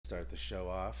start the show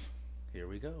off. Here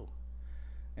we go.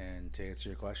 And to answer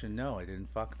your question, no, I didn't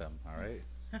fuck them. All right.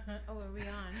 Oh, are we on?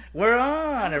 We're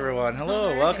on, everyone. Hello, All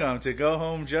right. welcome to Go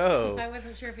Home Joe. I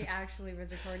wasn't sure if he actually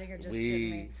was recording or just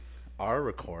We are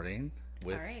recording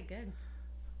with All right, good.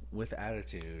 with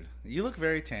attitude. You look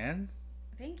very tan.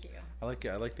 Thank you. I like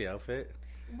the outfit.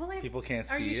 Well, People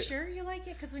can't are see you it. sure you like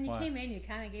it? Because when you Why? came in, you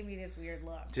kind of gave me this weird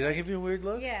look. Did I give you a weird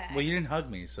look? Yeah. Well, you didn't hug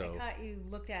me, so I thought you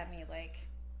looked at me like,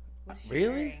 what is she Really?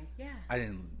 wearing? Yeah. I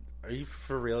didn't. Are you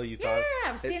for real? You Yeah, thought?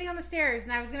 I was standing on the stairs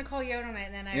and I was going to call you out on it,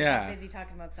 and then I Yeah. got busy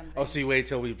talking about something. Oh, so you wait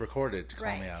till we recorded to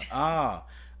call me Right. out? Ah,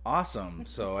 awesome.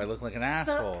 So I look like an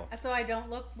asshole. So I don't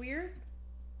look weird?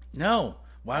 No.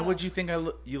 Why Oh. would you think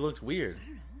you looked weird?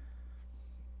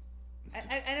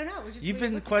 I don't know. It was just You've weird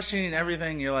been looking. questioning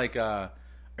everything. You're like, are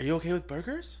you okay with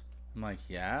burgers? I'm like,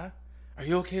 yeah. Are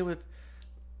you okay with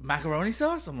macaroni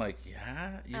sauce? I'm like,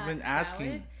 yeah. You've been asking.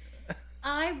 Salad.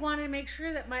 I wanted to make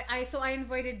sure that I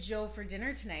invited Joe for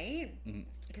dinner tonight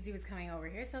because he was coming over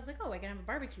here. So I was like, oh, I can have a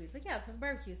barbecue. He's like, yeah, let's have a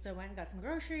barbecue. So I went and got some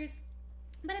groceries.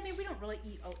 But I mean, we don't really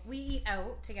eat out. We eat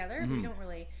out together. We don't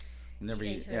really Never eat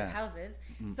at eat. each other's Yeah. houses.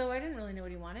 So I didn't really know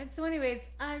what he wanted. So anyways,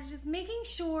 I was just making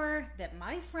sure that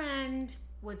my friend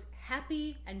was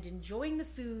happy and enjoying the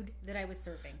food that I was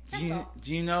serving. That's all.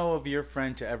 Do you know of your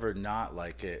friend to ever not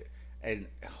like it and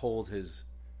hold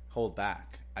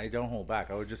back? I don't hold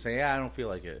back. I would just say, yeah, I don't feel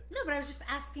like it. No, but I was just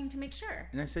asking to make sure.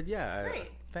 And I said, yeah,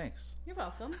 Right. thanks. You're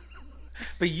welcome.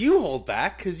 But you hold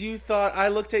back because you thought I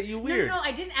looked at you weird. No,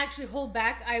 I didn't actually hold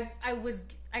back.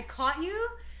 I caught you.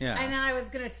 Yeah. And then I was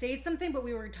going to say something, but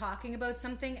we were talking about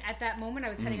something at that moment. I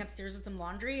was heading upstairs with some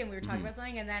laundry, and we were talking about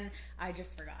something, and then I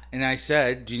just forgot. And I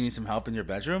said, do you need some help in your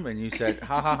bedroom? And you said,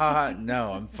 ha ha ha ha,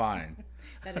 no, I'm fine.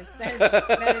 That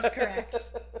is correct.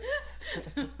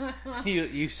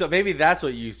 You saw, maybe that's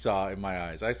what you saw in my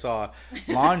eyes. I saw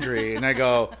laundry, and I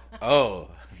go, oh,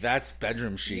 that's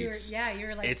bedroom sheets. You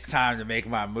were like, It's time to make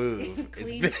my move.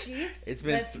 clean sheets. It's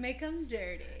been. Let's make them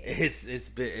dirty. It's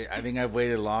been. I think I've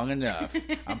waited long enough.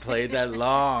 I played that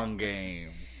long game.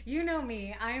 You know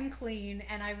me. I am clean,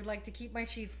 and I would like to keep my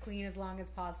sheets clean as long as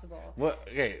possible. What?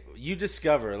 Okay, you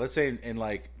discover. Let's say in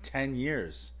like 10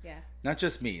 years. Yeah. Not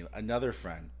just me, another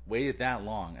friend waited that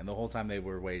long, and the whole time they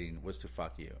were waiting was to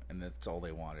fuck you, and that's all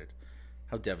they wanted.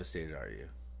 How devastated are you?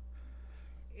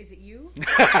 Is it you?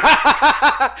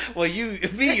 Well, you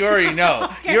already know.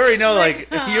 Okay. You already know,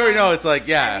 you already know. It's like,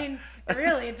 yeah. I mean,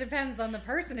 really, it depends on the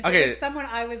person. If Okay. it was someone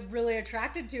I was really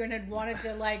attracted to and had wanted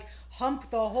to like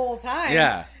hump the whole time,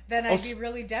 Yeah. then Oh, I'd be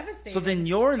really devastated. So then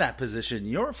you're in that position.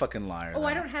 You're a fucking liar. oh, then.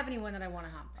 I don't have anyone that I want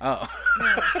to hump. Oh.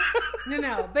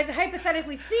 No. But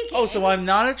hypothetically speaking, Oh, so I'm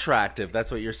not attractive. That's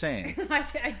what you're saying. I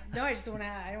just don't want to.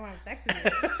 I don't want to have sex with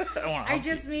you. I don't wanna I hump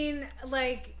just you. mean,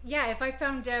 like, yeah, if I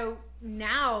found out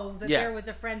now that Yeah. there was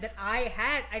a friend that I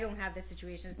had, I don't have this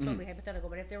situation, it's Mm. totally hypothetical,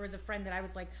 but if there was a friend that I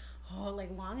was like,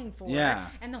 longing for, Yeah.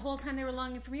 and the whole time they were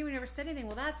longing for me, we never said anything,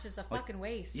 well, that's just a fucking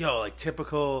waste. Yo, like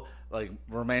typical like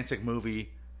romantic movie.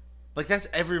 Like that's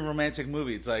every romantic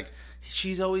movie. It's like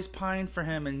she's always pined for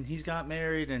him, and he's got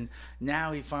married, and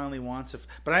now he finally wants it.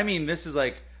 But I mean, this is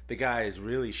like the guy is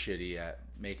really shitty at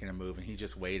making a move, and he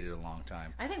just waited a long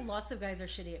time. I think lots of guys are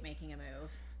shitty at making a move.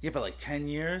 Yeah, but like 10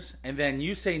 years, and then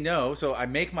you say no. So I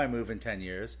make my move in 10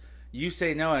 years. You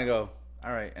say no, and I go,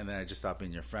 all right, and then I just stop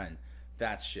being your friend.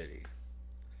 That's shitty.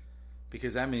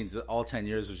 Because that means that all 10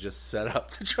 years was just set up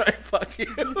to try and fuck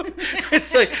you.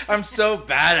 It's like, I'm so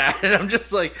bad at it. I'm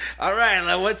just like, all right,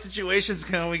 like, what situations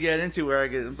can we get into where I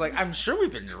get... I'm like, I'm sure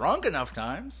we've been drunk enough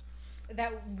times.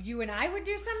 That you and I would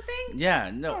do something?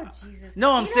 Yeah, no. Oh, Jesus.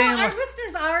 No, I'm saying... our like,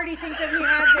 listeners already think that we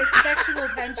have this sexual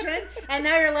tension, and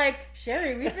now you're like,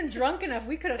 Sherry, we've been drunk enough.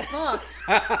 We could have fucked.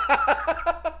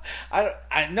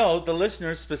 I know the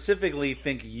listeners specifically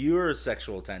think you're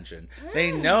sexual tension.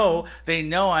 They know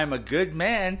I'm a good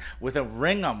man with a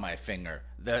ring on my finger.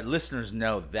 The listeners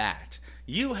know that.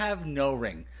 You have no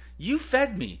ring. You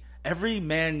fed me. Every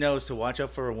man knows to watch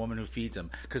out for a woman who feeds him,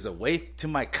 because the way to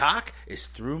my cock is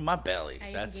through my belly.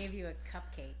 I even gave you a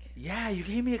cupcake. Yeah, you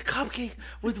gave me a cupcake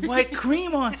with white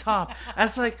cream on top. I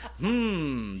was like,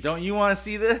 don't you want to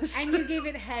see this? And you gave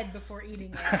it head before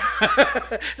eating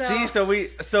it. See,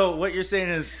 so what you're saying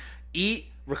is eat,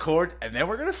 record, and then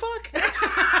we're gonna fuck?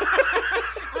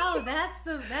 Oh, that's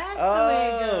the way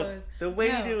it goes. The way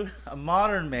No. to do a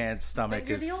modern man's stomach But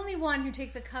you're is the only one who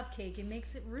takes a cupcake and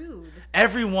makes it rude.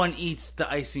 everyone eats the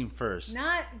icing first.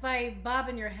 Not by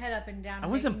bobbing your head up and down. I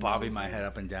wasn't making bobbing my noises. head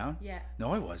up and down. Yeah.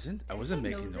 No, I wasn't. I wasn't say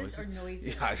making noses noises. or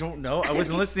noises? Yeah, I don't know. I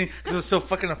wasn't listening because I was so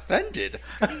fucking offended.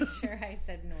 I'm sure I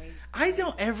said noise. I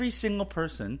don't. Every single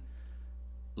person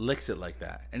licks it like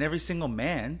that, and every single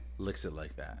man licks it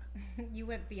like that. You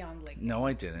went beyond licking. No,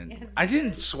 I didn't. Yes, I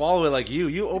didn't did. swallow it like you.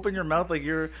 You open your mouth like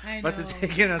you're I about to know.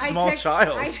 take in a small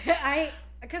child.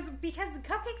 Because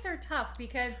cupcakes are tough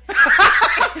because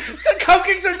The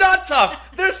cupcakes are not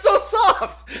tough. They're so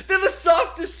soft. They're the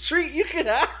softest treat you can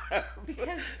have.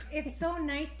 because it's so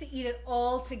nice to eat it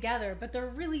all together, but they're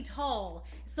really tall.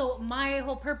 So my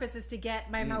whole purpose is to get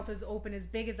my mouth as open as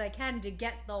big as I can to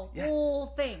get the whole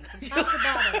thing from top to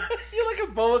bottom. You're like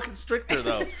a boa constrictor,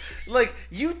 though. Like,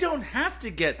 you don't have to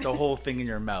get the whole thing in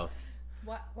your mouth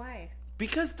What? Why?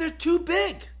 because they're too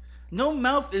big. No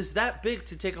mouth is that big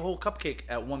to take a whole cupcake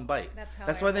at one bite. That's how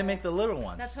That's I why they roll. make the little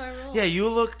ones. That's how I roll. Yeah, you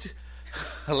looked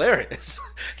hilarious.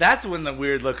 That's when the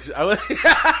weird look.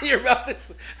 Your mouth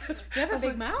is. Do you have a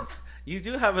big mouth? You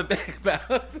do have a big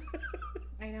mouth.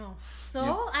 I know.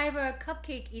 So I have a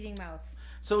cupcake eating mouth.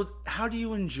 So, how do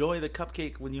you enjoy the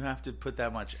cupcake when you have to put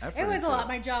that much effort? It was into a lot. it?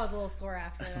 My jaw was a little sore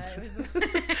after that.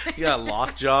 It was. You got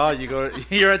lockjaw.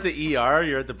 You're at the ER.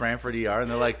 You're at the Brantford ER,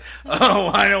 and they're like, "Oh,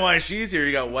 I know why she's here."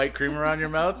 You got white cream around your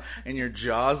mouth, and your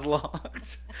jaw's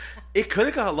locked. It could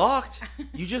have got locked.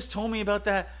 You just told me about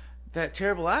that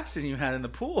terrible accident you had in the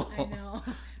pool. I know.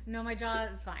 No, my jaw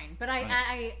is fine, but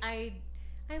I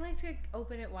like to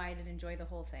open it wide and enjoy the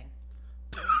whole thing.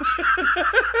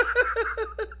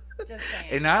 Just saying.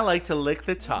 And I like to lick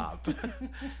the top.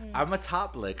 I'm a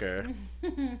top licker.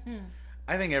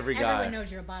 I think every guy. Everyone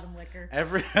knows you're a bottom licker.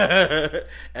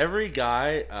 Every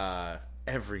guy,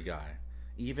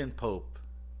 even Pope,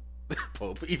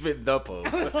 even the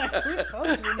Pope. I was like, who's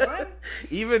Pope? Do we know him?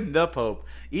 Even the Pope,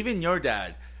 even your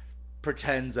dad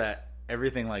pretends that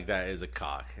everything like that is a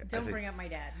cock. Don't bring up my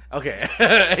dad. Okay.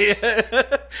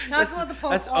 Talk about the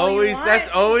Pope That's all you always want. that's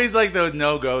always like the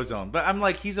no-go zone. But I'm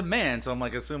like, he's a man, so I'm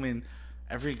like assuming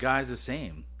every guy's the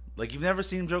same. Like, you've never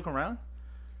seen him joke around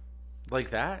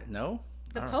like that? No.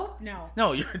 The I don't know. Pope? No.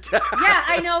 No, your dad. Yeah,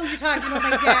 I know you're talking about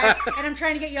my dad, and I'm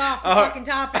trying to get you off the fucking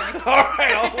topic. All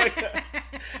right. Oh my God.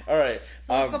 All right.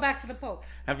 So let's go back to the Pope.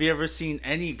 Have you ever seen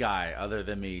any guy other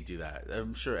than me do that?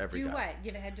 I'm sure every Do guy. what?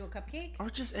 Give a head to a cupcake? Or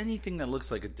just anything that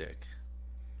looks like a dick.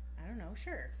 I don't know.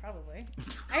 Sure, probably.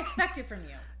 I expect it from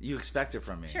you. You expect it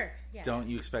from me. Sure, yeah. Don't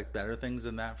you expect better things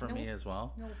than that from me Nope. as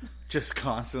well? Nope. Just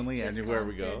constantly, Just anywhere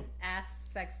we go. constant ass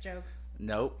sex jokes.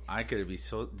 Nope.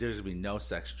 There's gonna be no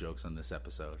sex jokes on this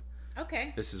episode.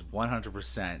 Okay. This is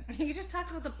 100%. You just talked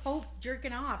about the Pope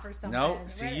jerking off or something. No,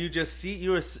 see,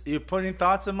 you're putting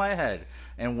thoughts in my head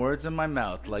and words in my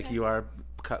mouth like Okay. you are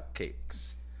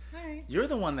cupcakes. All right. You're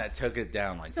the one that took it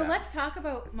down like So that. let's talk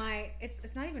about my.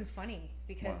 It's not even funny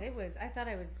because What? it was. I thought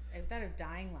I was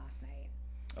dying last night.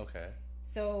 Okay.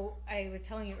 So I was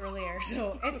telling you earlier.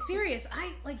 So it's serious.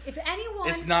 I like if anyone.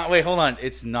 It's not. Wait, hold on.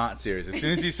 It's not serious. As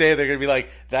soon as you say it, they're gonna be like,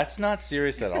 "That's not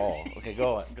serious at all." Okay,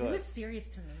 go on. Go It ahead. was serious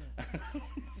to me.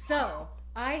 So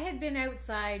I had been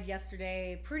outside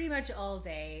yesterday pretty much all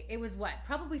day. It was what?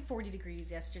 Probably 40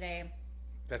 degrees yesterday.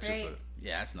 That's Right.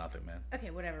 it's nothing, man. Okay,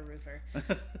 whatever, roofer.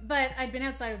 But I'd been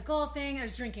outside, I was golfing, I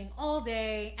was drinking all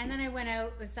day, and then I went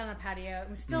out, was down on the patio,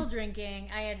 was still drinking.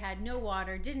 I had no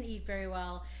water, didn't eat very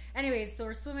well. Anyways, so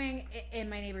we're swimming in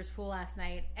my neighbor's pool last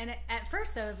night, and at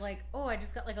first I was like, oh, I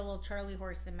just got like a little Charlie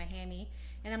horse in my hammy,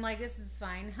 and I'm like, this is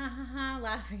fine, ha ha ha,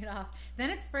 laughing it off. Then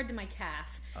it spread to my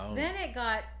calf. Oh. Then it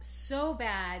got so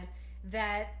bad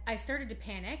that I started to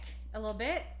panic a little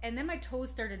bit, and then my toes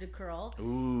started to curl.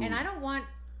 Ooh. And I don't want.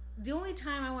 The only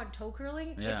time I want toe curling,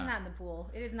 it's Yeah. not in the pool.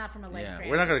 It is not from a leg Yeah,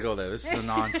 cramp. we're not gonna go there. This is a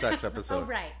non-sex episode. Oh,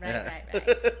 right. Yeah.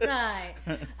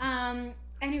 Right.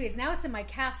 Anyways, now it's in my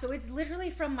calf, so it's literally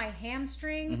from my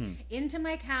hamstring Mm-hmm. into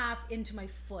my calf into my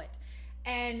foot.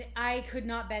 And I could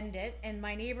not bend it, and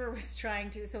my neighbor was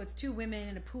trying to. So it's two women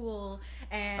in a pool,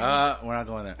 and We're not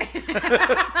going there.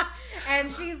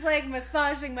 and she's like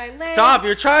massaging my leg. Stop!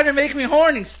 You're trying to make me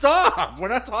horny. Stop! We're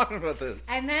not talking about this.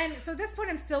 And then, so at this point,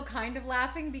 I'm still kind of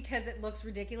laughing because it looks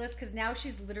ridiculous. Because now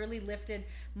she's literally lifted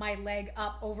my leg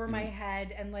up over my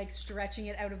head and like stretching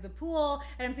it out of the pool.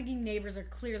 And I'm thinking neighbors are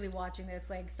clearly watching this.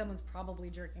 Like someone's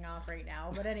probably jerking off right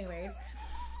now. But anyways,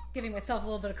 giving myself a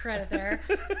little bit of credit there.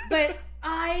 But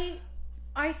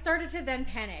I started to then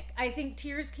panic. I think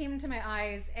tears came into my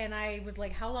eyes, and I was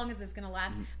like, how long is this going to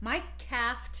last? My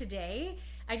calf today,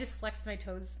 I just flexed my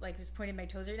toes, like just pointed my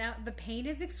toes right now. The pain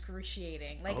is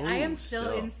excruciating. Like, I am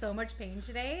still in so much pain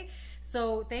today.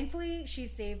 So thankfully, she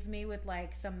saved me with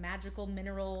like some magical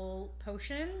mineral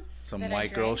potion. Some that I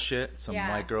white girl drank. shit. Some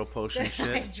Yeah. white girl potion That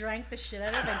I shit. drank the shit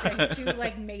out of. I drank 2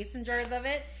 like mason jars of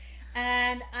it.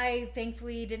 And I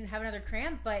thankfully didn't have another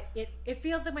cramp, but it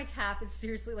feels like my calf is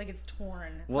seriously like it's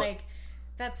torn. What? Like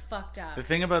That's fucked up. The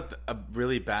thing about a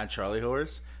really bad Charlie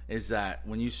horse is that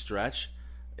when you stretch,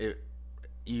 it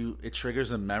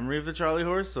triggers a memory of the Charlie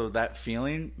horse, so that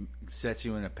feeling sets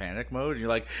you in a panic mode. You're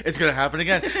like, it's gonna happen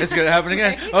again. It's gonna happen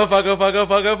again. Right? Oh fuck! Oh fuck! Oh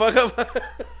fuck! Oh fuck! Oh fuck!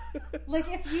 Like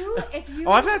if you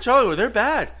Oh, I've had Charlie horse. They're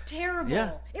bad. terrible.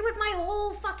 Yeah. It was my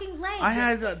whole fucking leg. I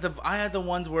had the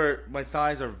ones where my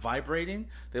thighs are vibrating.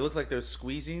 They look like they're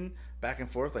squeezing back and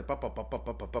forth, like bup, bup, bup, bup,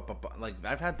 bup, bup, bup, bup. Like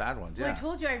I've had bad ones. Yeah. Well, I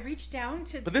told you I reached down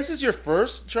to. But this is your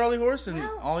first Charlie horse in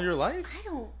all your life? I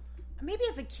don't. Maybe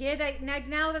as a kid,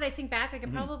 now that I think back, like I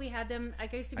probably had them.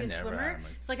 Like I used to be a never swimmer, had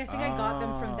them. so like I think I got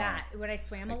them from that when I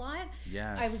swam a lot.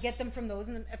 Yes. I would get them from those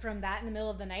from that in the middle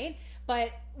of the night.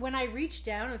 But when I reached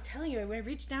down, I was telling you, when I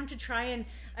reached down to try and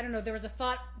I don't know, there was a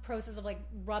thought process of like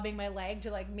rubbing my leg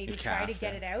to like maybe try to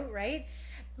get it out. Right,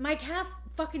 my calf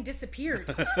fucking disappeared.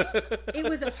 It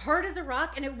was hard as a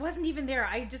rock, and it wasn't even there.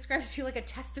 I described it to you like a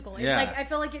testicle. Yeah. Like I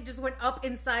felt like it just went up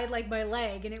inside like my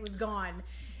leg, and it was gone.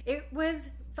 It was.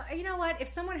 You know what? If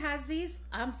someone has these,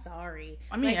 I'm sorry.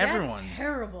 I mean, like, everyone. That's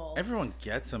terrible. Everyone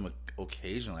gets them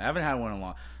occasionally. I haven't had one in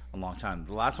a long time.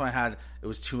 The last one I had, it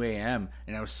was 2 a.m.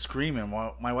 and I was screaming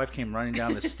while my wife came running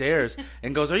down the stairs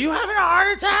and goes, "Are you having a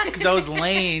heart attack?" Because I was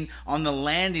laying on the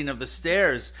landing of the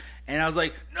stairs. And I was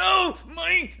like, "No,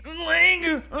 my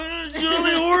leg,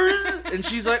 Charlie horse." And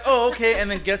she's like, "Oh, okay,"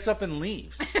 and then gets up and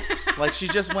leaves. Like she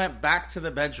just went back to the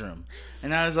bedroom.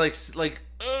 And I was like,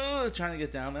 trying to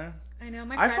get down there. I know.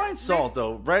 I find salt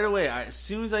though right away. As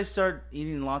soon as I start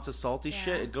eating lots of salty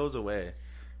shit, it goes away.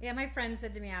 Yeah, my friend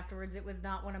said to me afterwards, it was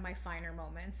not one of my finer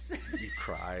moments. You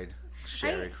cried.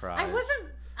 Sherry cried. I wasn't.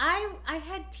 I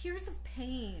had tears of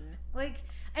pain. Like,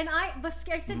 and I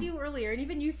said to you earlier, and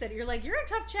even you said it. You're like, you're a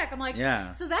tough check. I'm like,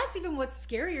 yeah. So that's even what's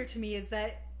scarier to me is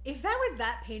that if that was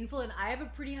that painful, and I have a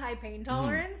pretty high pain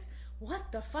tolerance.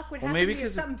 What the fuck would happen to me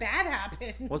if something bad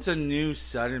happened? What's a new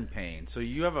sudden pain? So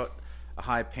you have a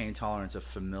high pain tolerance of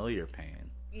familiar pain.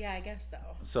 Yeah, I guess so.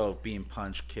 So being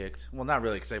punched, kicked. Well, not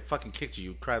really, because I fucking kicked you.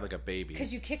 You cried like a baby.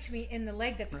 Because you kicked me in the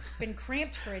leg that's been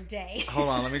cramped for a day. Hold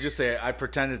on, let me just say, I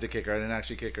pretended to kick her. I didn't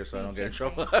actually kick her, so I don't get in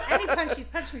trouble. And he's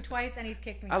punched me twice, and he's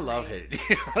kicked me twice. I love hitting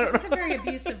you. It's a very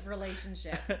abusive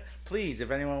relationship. Please,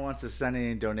 if anyone wants to send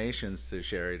any donations to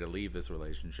Sherry to leave this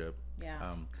relationship.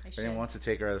 Yeah, if anyone wants to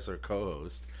take her as her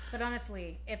co-host. But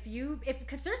honestly,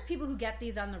 because there's people who get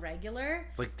these on the regular.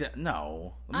 Like,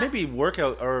 no. Maybe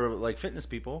workout or like fitness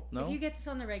people. No. If you get this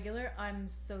on the regular, I'm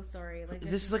so sorry. Like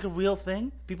this is like a real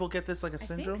thing? People get this like a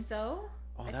syndrome? I think so.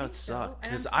 Oh, that would suck.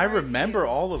 Because So. I remember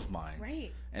all of mine.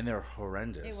 Right. And they're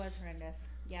horrendous. It was horrendous.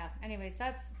 Yeah. Anyways,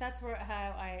 that's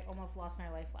how I almost lost my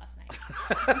life last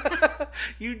night.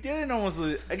 You didn't almost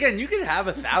lose. Again, you could have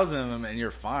 1,000 of them and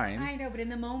you're fine. I know, but in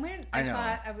the moment, I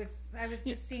thought I was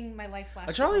just seeing my life flash.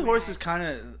 A Charlie horse is kind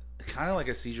of like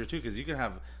a seizure too, because you can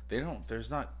have. There's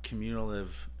not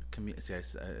cumulative. See, I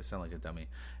sound like a dummy.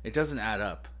 It doesn't add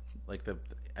up. Like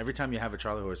every time you have a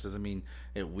Charlie horse doesn't mean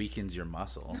it weakens your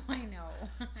muscle. I know.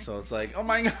 So it's like, oh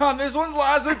my god, this one's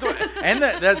lasted. And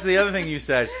that's the other thing you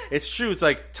said. It's true. It's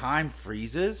like time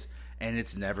freezes and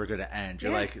it's never going to end.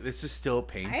 You're like, this is still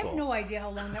painful. I have no idea how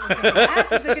long that was going to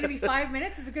last. Is it going to be 5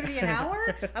 minutes? Is it going to be an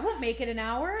hour? I won't make it an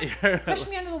hour. Push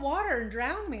me under the water and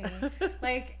drown me.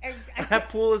 Like that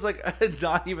pool is like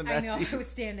not even that deep. I know. I was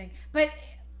standing, but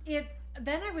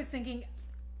then I was thinking,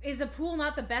 is a pool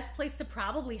not the best place to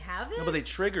probably have it? No, but they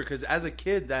trigger, because as a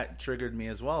kid that triggered me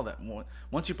as well. That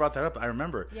once you brought that up, I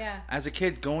remember. Yeah. As a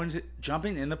kid,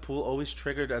 jumping in the pool always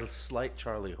triggered a slight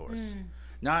Charlie horse.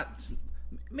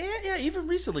 Even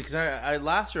recently, because I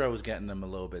last year I was getting them a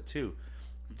little bit too.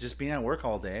 Just being at work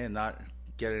all day and not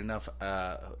getting enough.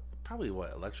 Probably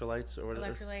electrolytes or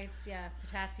whatever. Electrolytes, yeah,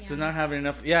 potassium. So not having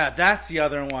enough. Yeah, that's the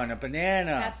other one. A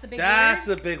banana. That's the big That's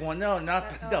word? the big one. No,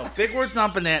 no. Big word's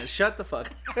not banana. Shut the fuck.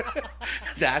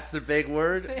 That's the big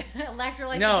word.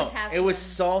 Electrolytes No, and potassium. it was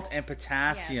salt and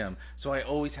potassium. Yes. So I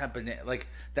always had banana. Like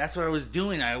that's what I was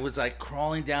doing. I was like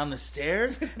crawling down the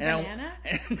stairs. Banana?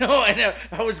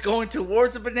 I was going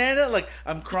towards a banana. Like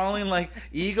I'm crawling like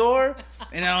Igor,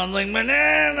 and I was like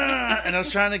banana, and I was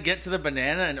trying to get to the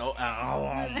banana, and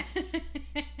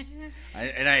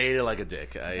I ate it like a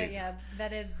dick. But yeah,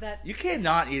 that is that. You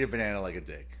cannot eat a banana like a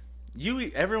dick.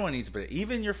 Everyone eats a banana.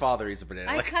 Even your father eats a banana.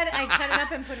 I cut it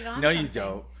up and put it on. No, something. you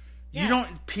don't. Yeah. You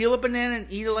don't peel a banana and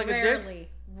eat it like a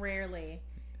dick. Rarely.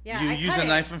 Yeah, you I use cut a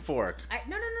knife and fork.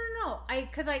 No.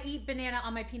 Because I eat banana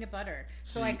on my peanut butter,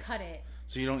 so I cut it.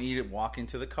 So you don't eat it walking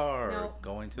to the car or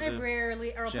going to the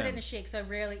rarely, or I'll gym. put it in a shake. So I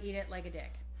rarely eat it like a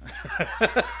dick.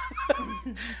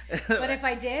 But if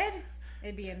I did,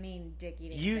 it'd be a mean dick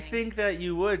eating. You thing. think that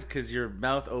you would because your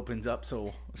mouth opens up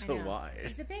so wide.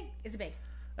 Is it big?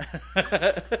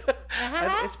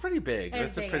 It's pretty big.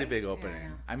 It's a pretty big opening. Yeah,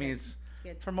 I mean, it's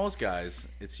good. for most guys,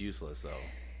 it's useless though.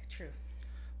 True.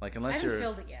 Like I unless haven't you're,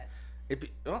 filled it yet.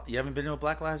 well, you haven't been to a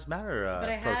Black Lives Matter But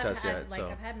I have protest had, yet, like, so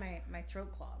I've had my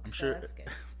throat clogged. I'm so sure that's good.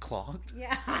 clogged.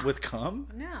 Yeah. With cum?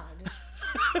 No, just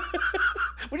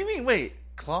What do you mean? Wait,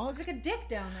 clogged? there's like a dick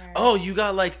down there. Oh, you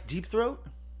got like deep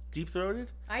throated?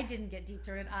 I didn't get deep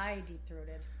throated. I deep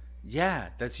throated. Yeah,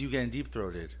 that's you getting deep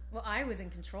throated. Well, I was in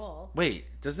control. Wait,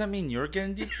 does that mean you're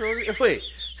getting deep throated? Wait,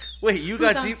 you Who's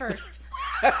got on deep first?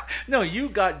 No, you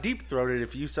got deep throated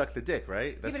if you suck the dick,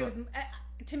 right? Yeah, but it was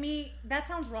to me that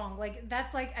sounds wrong. Like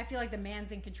that's like I feel like the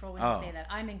man's in control when you say that.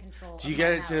 I'm in control. Do you of get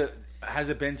my it mouth. to? Has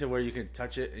it been to where you can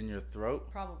touch it in your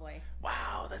throat? Probably.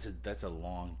 Wow, that's a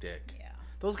long dick. Yeah.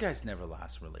 Those guys never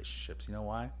last in relationships. You know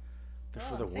why? They're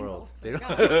for I'm the single, world. so They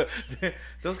God. don't.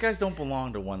 Those guys don't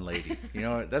belong to one lady. You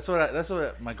know, that's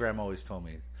what my grandma always told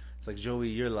me. It's like, Joey,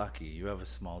 you're lucky. You have a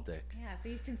small dick. Yeah, so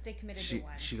you can stay committed to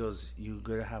one. She goes, you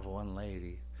gotta have one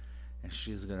lady, and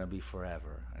she's gonna be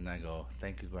forever. And I go,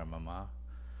 thank you, grandmama,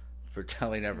 for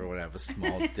telling everyone I have a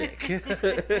small dick.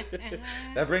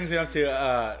 That brings me up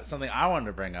to something I wanted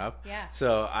to bring up. Yeah.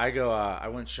 So I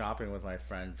went shopping with my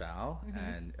friend Val,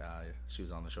 and she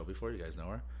was on the show before. You guys know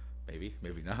her. Maybe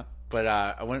not. But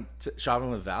I went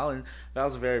shopping with Val, and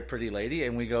Val's a very pretty lady,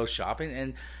 and we go shopping,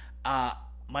 and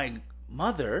my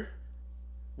mother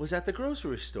was at the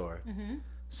grocery store.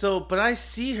 So, but I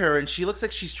see her, and she looks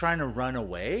like she's trying to run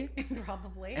away.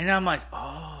 Probably. And I'm like,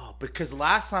 oh, because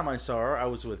last time I saw her, I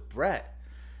was with Brett.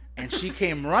 And she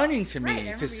came running to Right, I me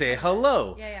remember to you say said that.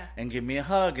 hello Yeah. and give me a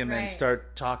hug and then Right.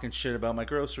 start talking shit about my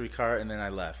grocery cart. And then I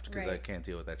left because I Right. can't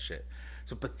deal with that shit.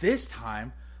 So, but this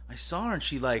time I saw her and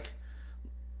she like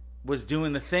was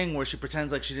doing the thing where she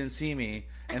pretends like she didn't see me.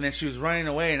 And then she was running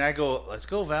away, and I go, let's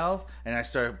go, Val. And I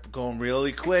start going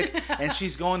really quick, and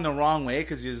she's going the wrong way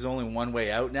because there's only one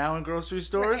way out now in grocery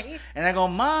stores. Right. And I go,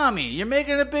 Mommy, you're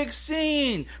making a big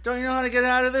scene. Don't you know how to get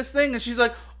out of this thing? And she's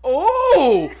like,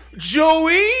 oh,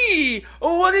 Joey,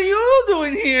 what are you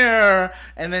doing here?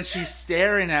 And then she's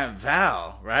staring at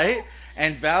Val, right?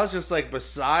 And Val's just like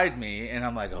beside me, and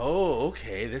I'm like, oh,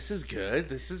 okay, this is good.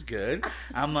 This is good.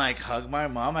 I'm like, hug my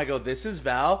mom. I go, this is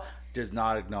Val. Does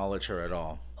not acknowledge her at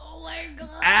all. Oh my god.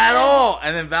 At all.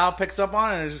 And then Val picks up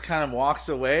on it and just kind of walks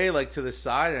away like to the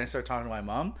side, and I start talking to my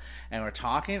mom, and we're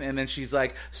talking, and then she's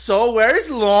like, so where's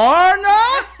Lorna?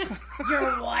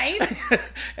 Your wife?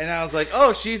 And I was like,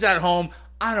 oh, she's at home.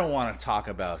 I don't want to talk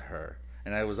about her.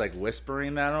 And I was like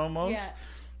whispering that almost.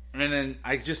 Yeah. And then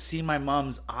I just see my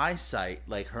mom's eyesight,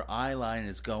 like her eye line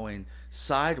is going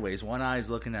sideways. One eye's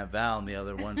looking at Val and the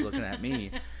other one's looking at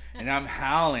me. And I'm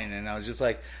howling, and I was just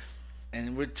like,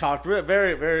 and we talked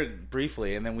very, very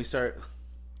briefly, and then we start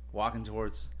walking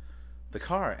towards the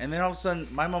car. And then all of a sudden,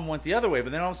 my mom went the other way,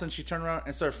 but then all of a sudden she turned around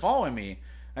and started following me.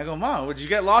 I go, Mom, would you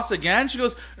get lost again? She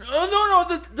goes, oh,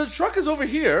 no, the truck is over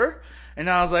here. And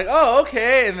I was like, oh,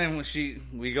 okay. And then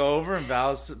we go over, and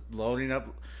Val's loading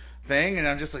up thing, and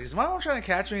I'm just like, is my mom trying to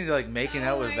catch me like making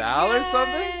out with Val or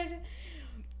something?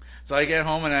 So I get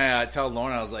home and I tell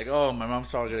Lorna, I was like, oh, my mom's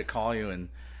probably going to call you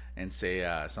and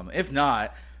say something. If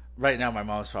not, right now my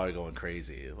mom's probably going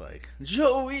crazy. Like,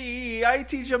 Joey, I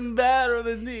teach him better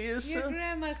than this. Your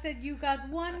grandma said you got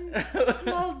one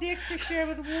small dick to share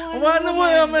with one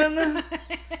woman.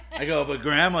 I go, but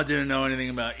Grandma didn't know anything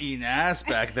about eating ass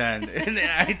back then. In the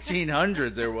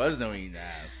 1800s, there was no eating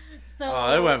ass. So,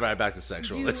 Oh, it went right back to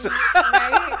sexualism.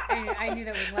 right? I knew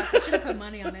that was less. I should have put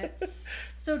money on it.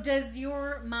 So does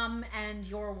your mom and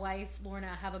your wife,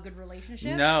 Lorna, have a good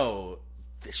relationship? No.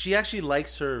 She actually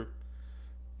likes her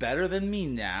better than me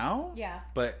now. Yeah.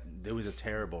 But it was a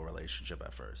terrible relationship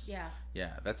at first. Yeah.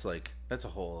 Yeah, that's a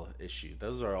whole issue.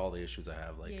 Those are all the issues I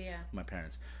have, like, Yeah. with my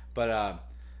parents. But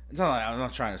it's not like I'm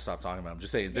not trying to stop talking about it. I'm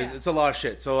just saying, Yeah. it's a lot of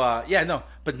shit. So, yeah, no.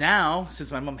 But now, since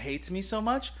my mom hates me so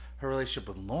much, her relationship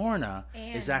with Lorna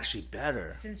is And actually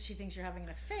better. Since she thinks you're having an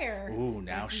affair. Ooh,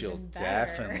 now that's she'll even better.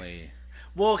 definitely.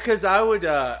 Well, because I would,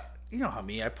 you know how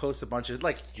me, I post a bunch of,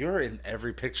 like, you're in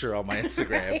every picture on my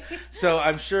Instagram. Right. So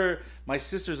I'm sure my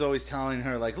sister's always telling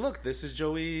her, like, look, this is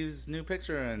Joey's new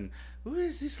picture, and who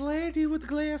is this lady with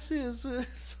glasses?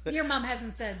 Your mom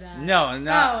hasn't said that. No,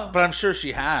 not, Oh. but I'm sure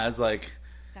she has, like.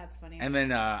 That's funny. And then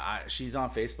she's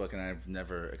on Facebook, and I've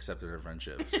never accepted her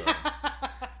friendship. So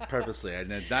purposely, I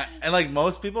did not. And like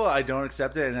most people, I don't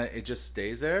accept it, and it just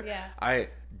stays there. Yeah. I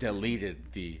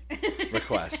deleted the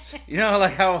request. You know,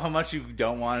 like how much you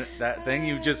don't want that thing.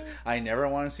 You just, I never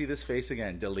want to see this face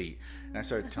again. Delete. And I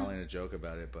started telling a joke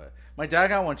about it. But my dad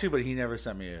got one too, but he never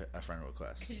sent me a friend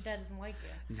request. Because your dad doesn't like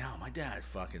you. No, my dad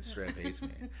fucking straight up hates me.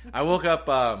 I woke up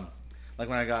Like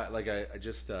when I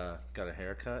just got a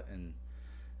haircut and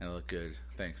I look good.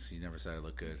 Thanks. You never said I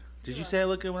look good. Did you say I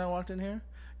look good when I walked in here?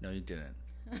 No, you didn't.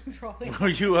 Probably. Were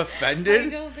you offended? I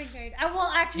don't think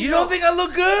well, actually, You don't think I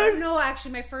look good? No,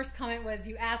 actually, my first comment was,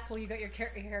 "You asshole! You got your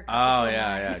haircut." Oh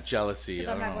yeah, jealousy. Because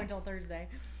I'm not going till Thursday.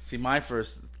 See, my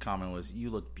first comment was, "You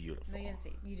look beautiful." No,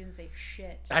 you didn't say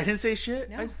shit. I didn't say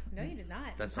shit. No, no, you did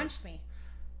not. You punched me.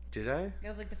 Did I? That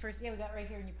was like the first. Yeah, we got right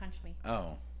here and you punched me.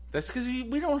 Oh, that's because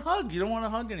we don't hug. You don't want to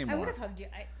hug anymore. I would have hugged you.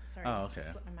 Sorry. Oh, okay.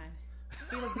 Just slipped my mind.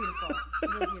 You look beautiful.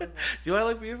 You look beautiful. Do I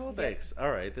look beautiful? Thanks.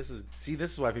 All right. This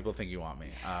is why people think you want me.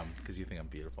 Because you think I'm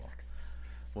beautiful.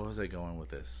 What was I going with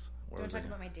this? Do you want to talk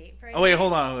about my date Friday? Oh wait,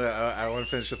 hold on. I want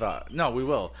to finish the thought. No, we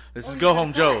will. This is you Go got Home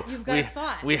a Joe. thought. You've got a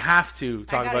thought. We have to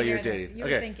talk about your this. dating. You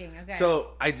were thinking. Okay.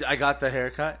 So I got the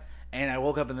haircut and I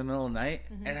woke up in the middle of the night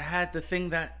and I had the thing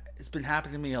that has been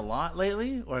happening to me a lot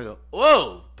lately, where I go,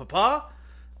 "Whoa, Papa!"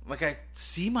 Like I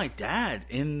see my dad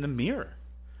in the mirror.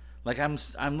 Like I'm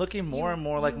looking more and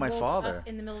more like my father. Up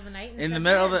in the middle of the night. Woke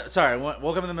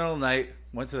up in the middle of the night,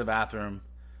 went to the bathroom,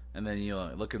 and then you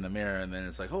look in the mirror, and then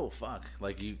it's like, oh fuck!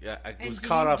 Like I was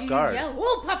caught off guard. You yell,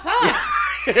 "Whoa, Papa!"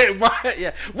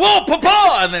 Yeah, whoa,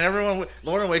 Papa! And then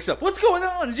Lorna wakes up. What's going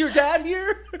on? Is your dad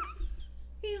here?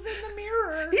 He's in the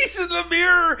mirror. He's in the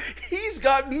mirror. He's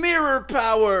got mirror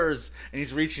powers, and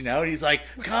he's reaching out. He's like,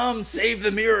 "Come save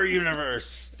the mirror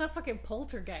universe." It's not fucking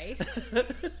Poltergeist.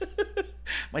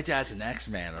 My dad's an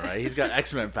X-Man, all right? He's got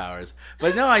X-Men powers.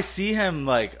 But no, I see him,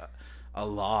 like, a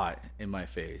lot in my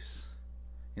face.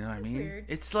 You know what I mean? Weird.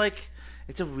 It's like,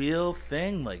 it's a real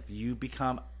thing. Like, you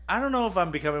become... I don't know if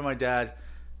I'm becoming my dad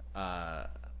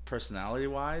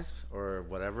personality-wise or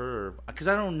whatever. Because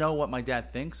I don't know what my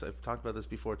dad thinks. I've talked about this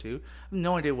before, too. I have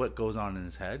no idea what goes on in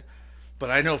his head.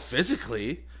 But I know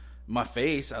physically, my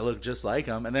face, I look just like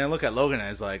him. And then I look at Logan and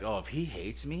it's like, oh, if he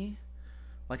hates me...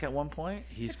 Like at one point,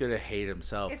 he's going to hate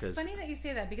himself. It's funny that you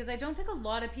say that because I don't think a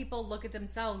lot of people look at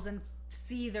themselves and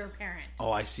see their parent.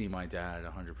 Oh, I see my dad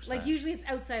 100%. Like usually it's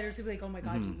outsiders who be like, "Oh my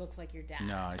god, you look like your dad."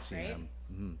 No, I see him.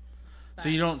 Mm-hmm. But, so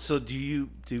you don't. So do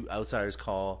outsiders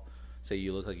say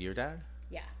you look like your dad?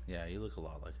 Yeah. Yeah, you look a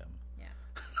lot like him. Yeah.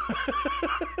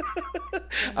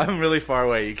 I'm really far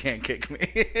away. You can't kick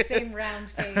me. Same round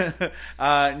face.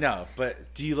 No,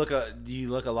 but do you look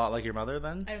a lot like your mother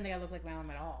then? I don't think I look like my mom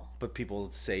at all. But people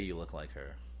say you look like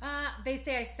her. They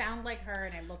say I sound like her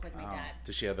and I look like my dad.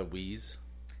 Does she have the wheeze?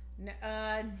 No,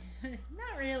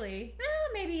 not really.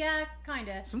 Maybe, yeah, kind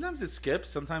of. Sometimes it skips.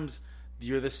 Sometimes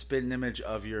you're the spitting image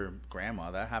of your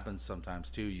grandma. That happens sometimes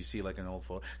too. You see like an old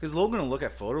photo. Because Logan will look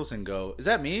at photos and go, "Is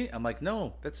that me?" I'm like,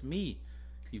 "No, that's me.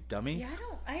 You dummy." Yeah,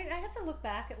 I have to look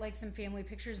back at like some family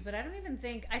pictures, but I don't even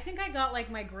think. I think I got like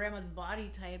my grandma's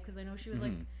body type because I know she was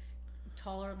like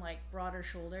taller and like broader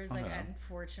shoulders. Like,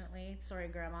 unfortunately, sorry,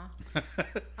 Grandma.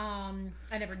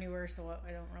 I never knew her, so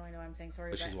I don't really know why I'm saying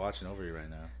sorry. But she's watching over you right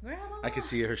now. Grandma, I can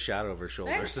see her shadow over her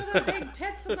shoulders. Thanks for the big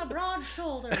tits and the broad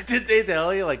shoulders. Did they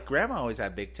tell you like Grandma always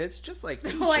had big tits, just like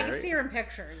you, I Sherry? can see her in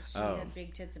pictures. She had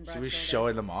big tits and broad shoulders. She was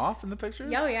showing them off in the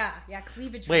pictures. Oh yeah,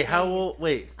 cleavage. Wait, for how days. old?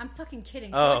 Wait, I'm fucking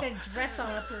kidding. She had like a dress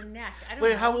on up to her neck. I don't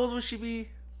know. how old would she be?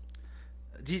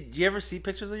 Do you ever see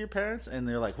pictures of your parents and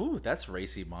they're like, "Ooh, that's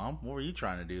racy, Mom. What were you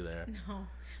trying to do there?" No,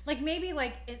 like maybe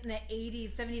like in the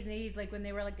 80s, 70s, and 80s, like when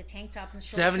they were like the tank tops and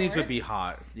short 70s shorts. would be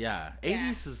hot. Yeah,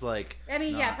 80s is like. I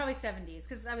mean, yeah, probably 70s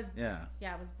because I was. Yeah,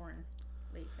 I was born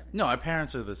late 70s. No, our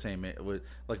parents are the same.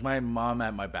 Like my mom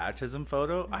at my baptism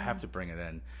photo, I have to bring it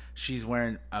in. She's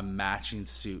wearing a matching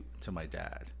suit to my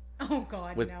dad. Oh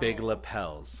God, with no. big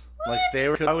lapels. What?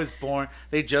 Like I was born.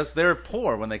 They were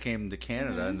poor when they came to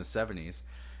Canada in the 70s.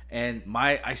 And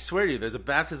I swear to you, there's a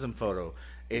baptism photo.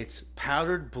 It's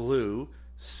powdered blue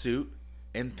suit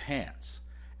and pants,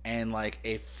 and like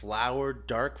a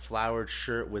dark flowered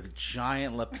shirt with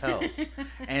giant lapels.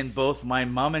 And both my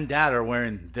mom and dad are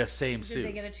wearing the same suit. Did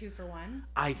they get a 2-for-1?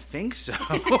 I think so.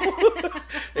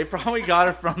 They probably got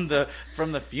it from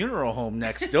the funeral home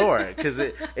next door because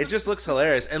it just looks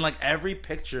hilarious. And like every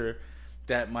picture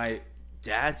that my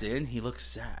dad's in, he looks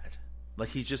sad. Like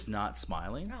he's just not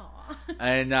smiling. Aww.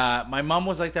 And my mom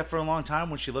was like that for a long time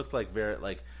when she looked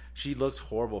she looked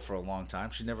horrible for a long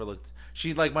time. She never looked.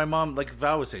 She like my mom, like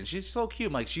Val was saying, she's so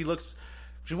cute. Like she went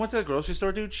to the grocery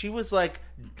store, dude. She was like,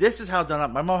 this is how done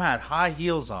up. My mom had high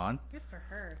heels on. Good for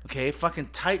her. Okay, fucking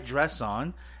tight dress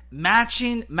on,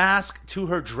 matching mask to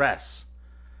her dress.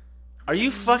 Are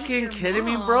you fucking kidding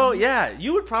me, bro? Yeah,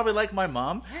 you would probably like my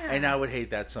mom, and I would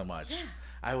hate that so much. Yeah.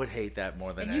 I would hate that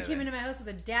more than anything. And you came into my house with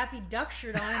a Daffy Duck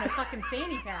shirt on and a fucking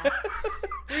fanny pack.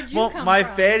 Where'd you come my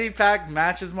from? fanny pack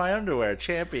matches my underwear.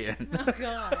 Champion. Oh,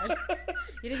 God.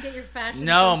 You didn't get your fashion.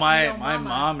 No, sense from my your mama.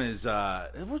 mom is.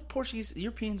 What Portuguese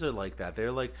Europeans are like that.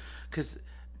 They're like, because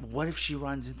what if she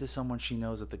runs into someone she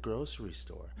knows at the grocery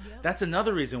store? Yep. That's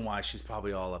another reason why she's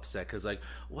probably all upset. Because like,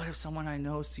 what if someone I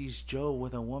know sees Joe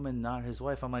with a woman, not his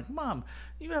wife? I'm like, Mom,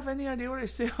 you have any idea what I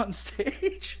say on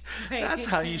stage? Right. That's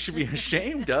how you should be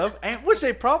ashamed of, and which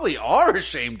they probably are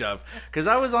ashamed of. Because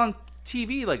I was on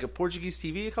TV, like a Portuguese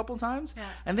TV, a couple times, Yeah.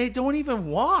 and they don't even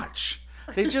watch.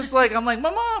 They just like, I'm like,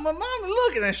 my mom,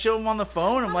 look, and I show them on the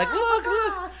phone. I'm like,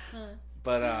 look.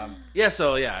 But yeah,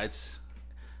 so yeah, it's.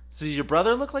 So does your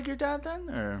brother look like your dad then,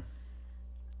 or?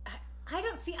 I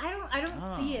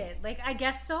don't see it. Like, I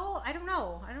guess so. I don't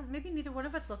know. Maybe neither one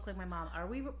of us look like my mom. Are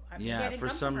we? Maybe I didn't for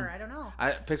come some, from her. I don't know.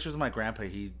 Pictures of my grandpa.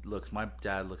 My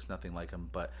dad looks nothing like him,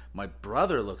 but my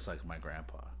brother looks like my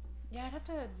grandpa. Yeah, I'd have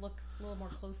to look a little more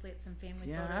closely at some family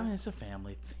Yeah, photos. I mean it's a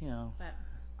family, you know. But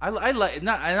I like.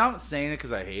 Not. I'm not saying it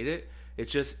because I hate it.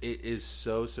 It's just it is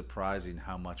so surprising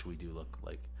how much we do look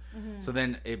like. Mm-hmm. So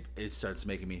then it starts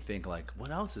making me think like, what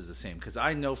else is the same? Because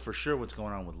I know for sure what's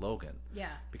going on with Logan. yeah,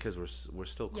 Because we're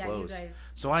still Yeah, close. you guys-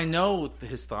 So I know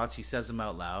his thoughts. He says them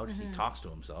out loud. Mm-hmm. He talks to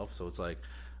himself. So it's like,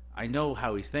 I know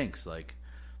how he thinks. Like,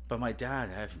 but my dad,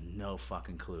 I have no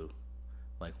fucking clue,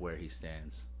 like where he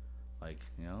stands. Like,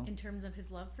 you know, in terms of his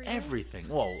love for you, everything.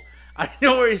 Whoa, I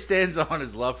know where he stands on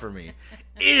his love for me.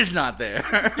 It is not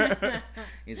there.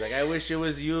 He's like, I wish it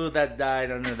was you that died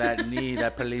under that knee,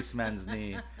 that policeman's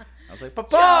knee. I was like,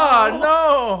 Papa,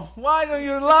 no, why don't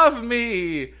you love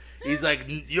me? He's like,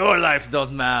 your life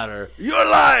don't matter. Your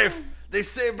life. They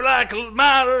say black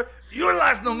matter. Your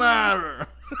life no matter.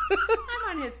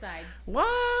 I'm on his side.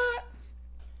 What?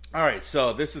 All right,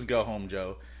 so this is Go Home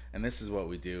Joe, and this is what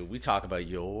we do. We talk about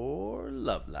your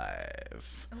love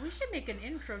life. We should make an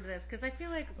intro to this because I feel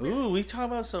like Ooh, we talk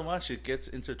about so much it gets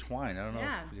intertwined. I don't know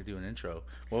Yeah. if we could do an intro.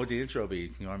 What would the intro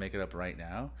be? You want to make it up right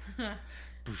now?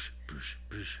 Boosh, boosh,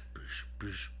 boosh, boosh,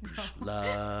 boosh, boosh,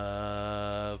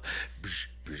 love. Boosh,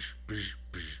 boosh, boosh,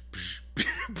 boosh, boosh,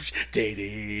 boosh,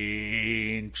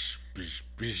 dating. Boosh, boosh,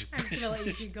 boosh, I'm just gonna let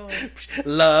you keep going.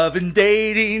 love and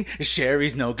dating.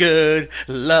 Sherry's no good.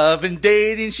 Love and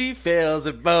dating. She fails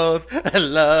at both.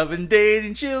 Love and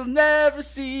dating. She'll never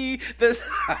see this.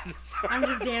 I'm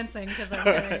just dancing because I'm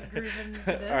gonna groove into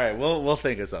this. All right, we'll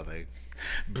think of something.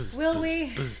 Buzz, Will buzz,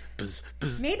 we? Buzz, buzz,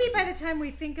 buzz, Maybe buzz. by the time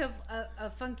we think of a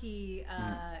funky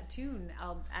tune,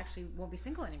 I'll actually won't be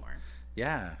single anymore.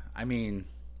 Yeah, I mean,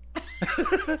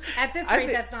 At this I rate,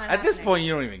 thi- that's not. at this happening. point,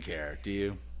 you don't even care, do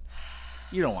you?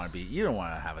 You don't want to be. You don't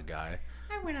want to have a guy.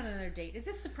 I went on another date. Is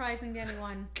this surprising to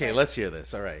anyone? Okay, But- let's hear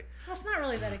this. All right. Well, it's not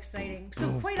really that exciting.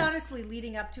 So, quite honestly,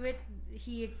 leading up to it,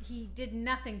 he did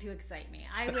nothing to excite me.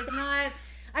 I was not.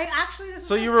 I actually this.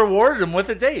 So was you like- rewarded him with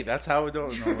a date. That's how it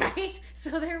don't. right?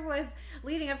 So there was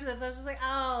leading up to this. I was just like,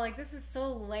 oh, like this is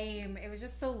so lame. It was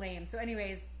just so lame. So,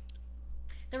 anyways.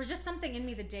 There was just something in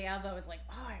me the day of. I was like,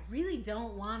 "Oh, I really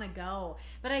don't want to go,"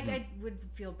 but I would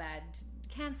feel bad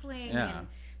canceling. Yeah.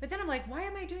 But then I'm like, "Why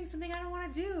am I doing something I don't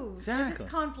want to do?" So Exactly. this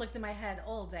conflict in my head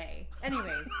all day.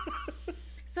 Anyways,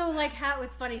 so like, how it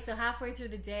was funny. So halfway through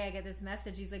the day, I get this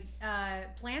message. He's like,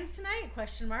 "Plans tonight?" ?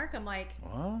 I'm like,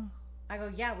 What? I go,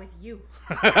 "Yeah, with you."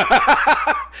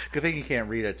 Good thing you can't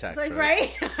read a text. It's like, right?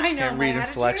 right? I know. Can't my read attitude.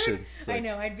 inflection. It's I like-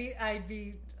 know. I'd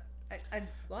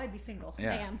be single. I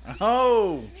Yeah. am.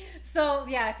 Oh. So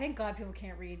yeah, thank God people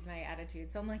can't read my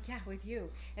attitude. So I'm like, yeah, with you.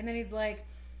 And then he's like,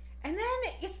 and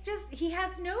then it's just he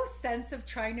has no sense of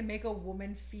trying to make a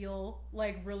woman feel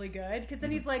like really good. Because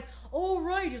then he's like, oh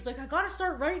right, he's like, I gotta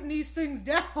start writing these things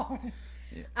down.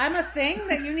 Yeah. I'm a thing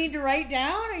that you need to write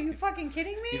down. Are you fucking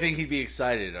kidding me? You think he'd be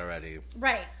excited already?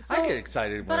 Right. So, I get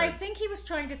excited. But when I think he was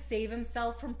trying to save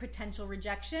himself from potential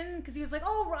rejection because he was like,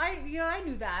 "Oh, right, yeah, I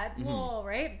knew that." Mm-hmm. Well,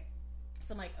 right.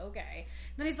 So I'm like, "Okay."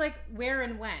 Then he's like, "Where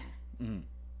and when?"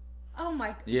 Oh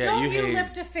my! Yeah, don't you you hate-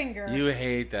 lift a finger? You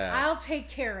hate that. I'll take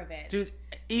care of it, Dude,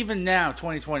 even now,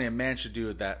 2020, a man should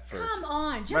do that first. Come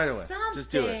on, just Right away. something,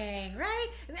 Just do it. right?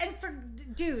 And for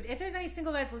dude, if there's any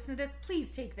single guys listening to this,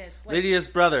 please take this. Like, Lydia's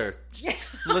brother,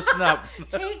 listen up.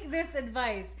 take this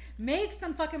advice. Make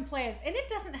some fucking plans, and it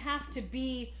doesn't have to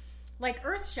be like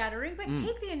earth shattering, but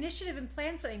take the initiative and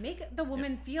plan something. Make the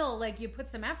woman feel like you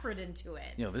put some effort into it.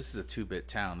 You know, this is a 2-bit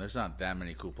town. There's not that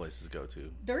many cool places to go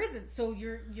to. There isn't, so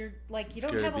you're like you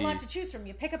don't gonna have a lot be- to choose from.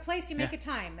 You pick a place, you make a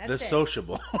time. That's The it.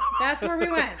 sociable. That's where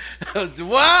we went.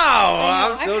 Wow,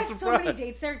 I'm I've so had so many surprised.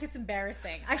 dates there. It gets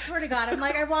embarrassing. I swear to God. I'm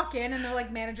like, I walk in and they're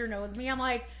like, manager knows me. I'm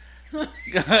like,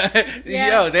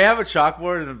 Yo, they have a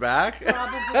chalkboard in the back.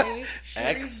 probably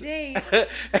X. Sherry's date.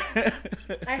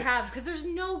 I have because there's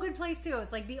no good place to go.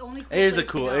 It's like the only. Cool It is a place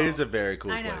to cool. go. It is a very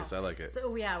cool I know. place. I like it.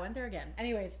 So yeah, I went there again.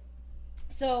 Anyways,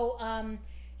 So,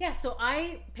 yeah, so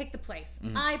I picked the place.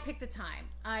 I picked the time.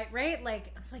 Right?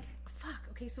 Like, I was like, fuck,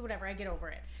 okay, so whatever, I get over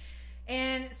it.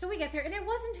 And so we get there, and it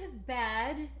wasn't as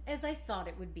bad as I thought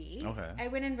it would be. Okay. I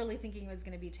went in really thinking it was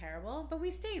going to be terrible, but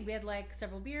we stayed. We had like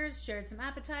several beers, shared some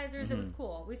appetizers. It was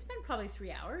cool. We spent probably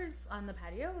 3 hours on the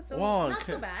patio, so not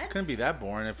so bad. Couldn't be that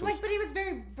boring if it was... Like, but he was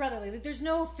very brotherly. Like, there's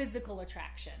no physical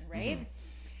attraction, right?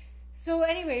 So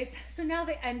anyways, so now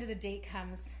the end of the date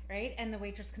comes, right? And the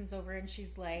waitress comes over and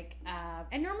she's like,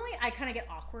 and normally I kind of get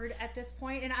awkward at this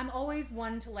point, and I'm always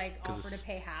one to like offer to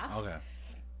pay half. Okay.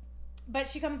 But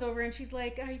she comes over and she's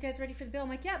like, are you guys ready for the bill? I'm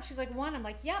like, yep. She's like, 1. I'm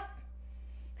like, yep.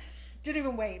 Didn't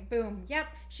even wait. Boom. Yep.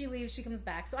 She leaves. She comes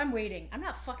back. So I'm waiting. I'm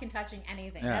not fucking touching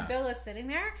anything. Yeah. That bill is sitting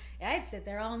there. I'd sit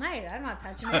there all night. I'm not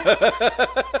touching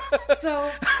it. So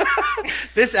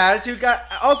this attitude guy,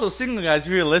 also single guys,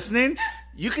 if you're listening,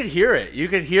 you could hear it. You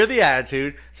could hear the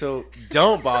attitude. So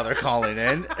don't bother calling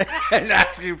in and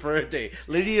asking for a date.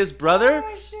 Lydia's brother,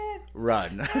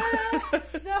 run.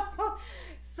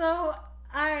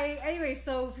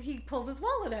 So he pulls his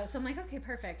wallet out. So I'm like, okay,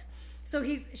 perfect. So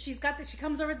she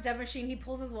comes over the debit machine. He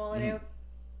pulls his wallet out,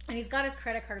 and he's got his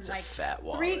credit card like fat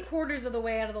wallet. 3/4 of the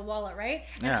way out of the wallet, right?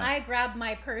 And I grab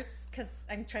my purse because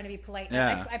I'm trying to be polite.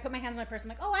 Yeah. I put my hands in my purse. I'm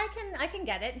like, oh, I can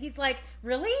get it. And he's like,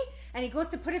 really? And he goes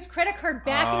to put his credit card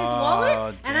back in his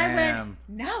wallet, and I went,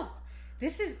 no,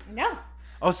 no.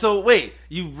 Oh, so wait,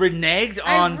 you reneged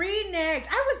on... I reneged.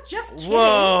 I was just kidding.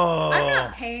 Whoa. I'm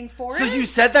not paying for it. So you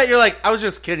said that? You're like, I was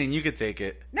just kidding. You could take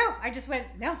it. No, I just went,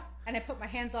 no. And I put my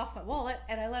hands off my wallet,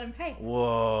 and I let him pay.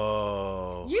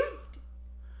 Whoa.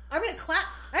 I'm going to clap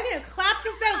this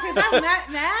out because I'm that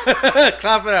mad.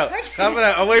 Clap it out. Clap it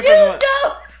out. Away from You don't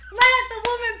let the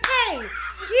woman pay,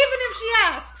 even if she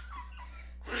asks.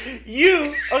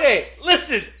 Okay,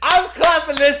 listen, I'm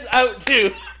clapping this out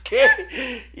too.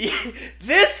 Okay?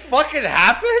 This fucking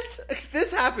happened?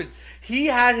 This happened. He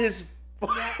had his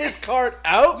card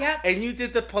out, and you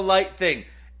did the polite thing.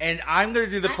 And I'm going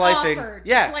to do the polite thing.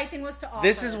 Yeah. The polite thing was to offer.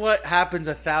 This is what happens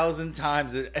 1,000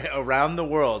 times around the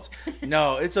world.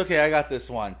 No, it's okay. I got this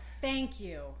one. Thank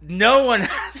you. No one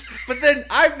has. But then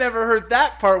I've never heard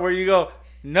that part where you go,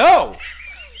 no.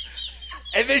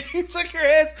 And then you took your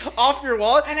hands off your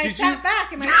wallet. And I sat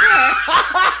back in my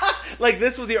chair. Like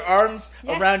this with your arms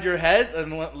around your head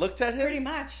and looked at him? Pretty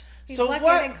much. He's so lucky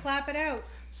what? I didn't clap it out.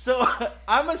 So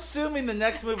I'm assuming the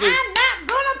next move is... I'm not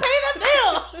going to pay the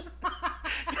bill.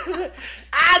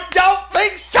 I don't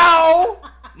think so.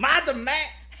 My demand.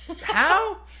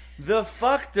 How the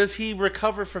fuck does he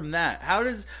recover from that?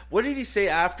 What did he say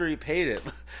after he paid it?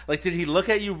 Like, did he look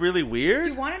at you really weird? Do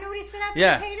you want to know what he said after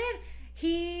he paid it?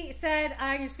 He said,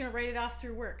 I'm just going to write it off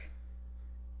through work.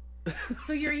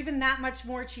 So you're even that much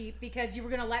more cheap because you were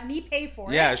going to let me pay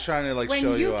for it. Yeah, I was trying to show you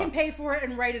when you can pay for it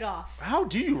and write it off. How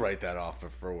do you write that off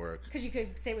for work? Because you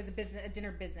could say it was a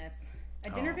dinner business. A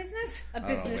dinner business? A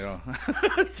business.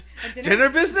 Dinner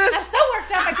business? I'm so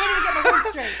worked up, I can't even get my words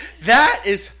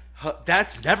straight.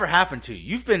 That's never happened to you.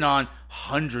 You've been on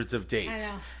hundreds of dates.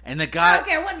 I know. And the guy...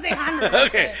 Okay, I wouldn't say hundreds.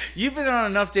 Okay, you've been on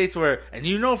enough dates where... And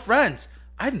you know friends.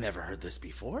 I've never heard this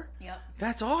before. Yep.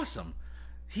 That's awesome.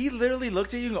 He literally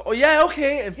looked at you and go, oh, yeah,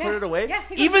 okay, and put it away. Yeah,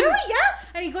 he goes, really? Yeah?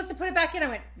 And he goes to put it back in. I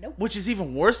went, nope. Which is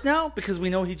even worse now because we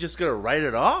know he's just going to write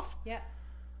it off? Yeah.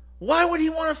 Why would he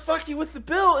want to fuck you with the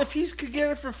bill if he could get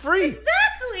it for free?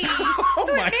 Exactly.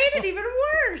 So it made it even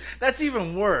worse. That's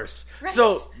even worse. Right?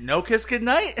 So, no kiss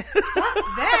goodnight? Fuck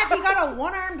that. He got a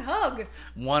one-armed hug.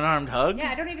 One-armed hug? Yeah,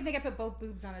 I don't even think I put both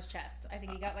boobs on his chest. I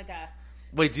think he got like a...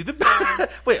 Wait,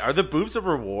 are the boobs a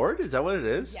reward? Is that what it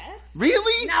is? Yes.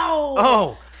 Really? No.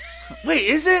 Oh. Wait,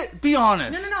 is it? Be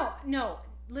honest. No.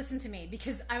 Listen to me,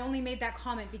 because I only made that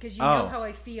comment because you know how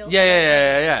I feel.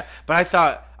 Yeah. But I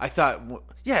thought, that's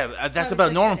so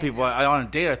about normal people. On a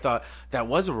date, I thought that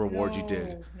was a reward you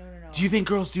did. No. Do you think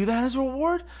girls do that as a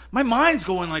reward? My mind's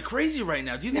going like crazy right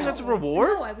now. Do you think that's a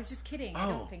reward? No, I was just kidding. I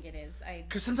don't think it is.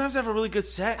 Because sometimes I have a really good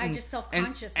set. I'm just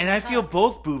self-conscious. And I feel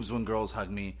both boobs when girls hug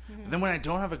me. Mm-hmm. But then when I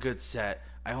don't have a good set,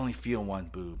 I only feel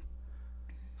one boob.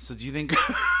 So do you think...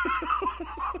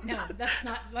 No, that's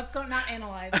not... Let's not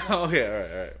analyze it. Okay,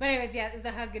 all right. But anyways, yeah, it was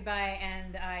a hug goodbye,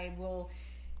 and I will...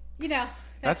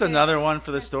 That's another one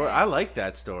for the story. I like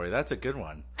that story. That's a good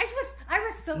one. I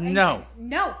was so... No.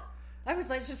 I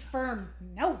was like, just firm.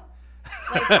 No.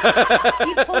 Like,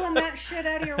 keep pulling that shit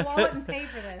out of your wallet and pay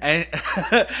for this.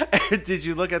 And did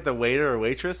you look at the waiter or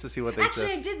waitress to see what they said?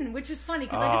 Actually, I didn't, which was funny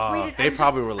because I just waited. They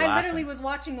probably were laughing. I literally was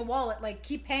watching the wallet, like,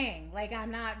 keep paying. Like,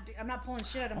 I'm not pulling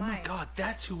shit out of mine. Oh my god,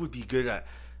 that's who would be good at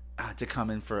to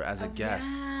come in for as a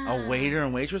guest, a waiter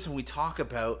and waitress. When we talk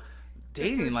about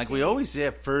dating. first Like we dates. always say,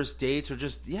 first dates or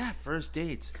just first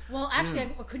dates. Well, actually,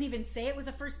 I couldn't even say it was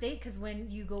a first date because when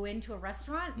you go into a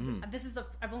restaurant, this is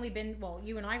I've only been, well,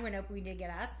 you and I went out, we did get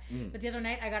asked, but the other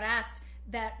night I got asked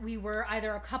that we were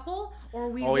either a couple or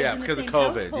we lived in the because same of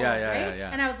COVID. household, Yeah.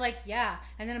 And I was like, yeah.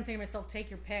 And then I'm thinking to myself, take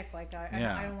your pick. Like,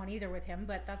 I don't want either with him,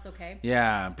 but that's okay.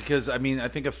 Yeah, because I mean, I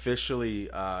think officially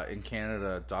in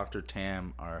Canada, Dr.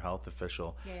 Tam, our health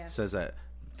official, says that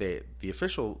the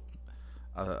official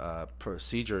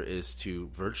procedure is to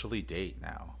virtually date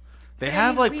now. They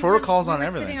have like protocols on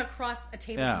everything. We were sitting across a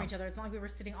table from each other. It's not like we were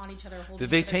sitting on each other. Holding Did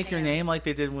they each other's take your hands. name like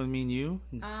they did with me and you?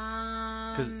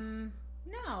 No.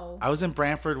 I was in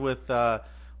Brantford with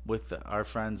our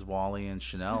friends Wally and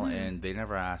Chanel, and they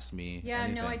never asked me. Yeah,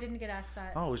 anything. no, I didn't get asked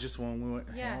that. Oh, it was just when we went.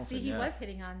 Yeah, see, he was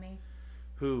hitting on me.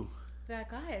 Who? That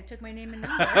guy. I took my name and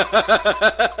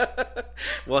number.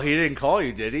 Well, he didn't call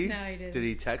you, did he? No, he didn't. Did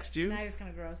he text you? No, he was kind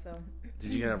of gross, so.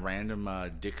 Did you get a random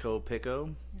Dicko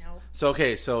Pico? No. So,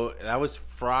 okay, so that was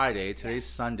Friday. Today's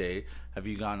Sunday. Have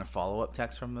you gotten a follow-up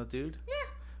text from the dude?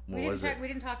 Yeah. What was it? We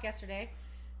didn't talk yesterday.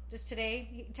 Just today.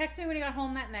 He texted me when he got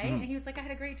home that night, and he was like, I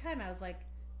had a great time. I was like,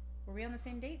 were we on the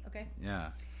same date? Okay. Yeah.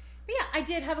 But yeah, I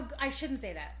did have I shouldn't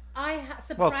say that.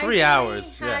 Well, 3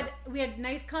 hours. We had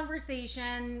nice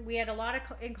conversation. We had a lot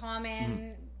in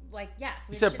common. Like, yeah.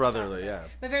 So we You had said shit to talk brotherly, about. yeah.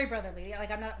 But very brotherly. Like,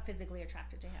 I'm not physically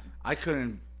attracted to him. I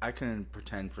couldn't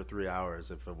pretend for 3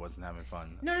 hours if I wasn't having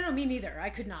fun. No, me neither. I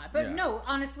could not. But Yeah. no,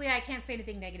 honestly, I can't say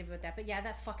anything negative about that. But yeah,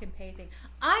 that fucking pay thing.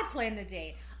 I planned the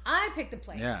date. I picked the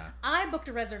place. Yeah. I booked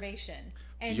a reservation.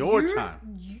 And your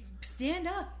time. You stand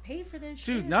up, pay for this shit.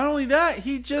 Dude, not only that,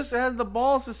 he just had the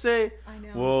balls to say, I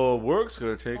know. well, work's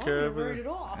going to take I'm care gonna of write it. it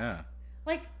off. Yeah.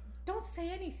 Like, don't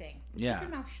say anything. Yeah. Keep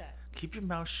your mouth shut. Keep your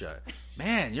mouth shut.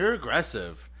 Man, you're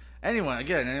aggressive. Anyone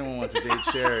wants to date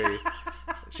Sherry.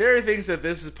 Sherry thinks that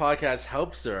this podcast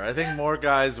helps her. I think more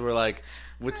guys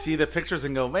would see the pictures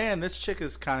and go, man, this chick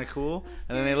is kind of cool.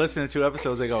 And then they listen to 2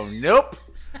 episodes, they go, nope,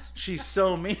 she's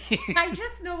so mean. I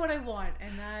just know what I want,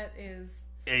 and that is...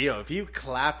 Hey, yo, if you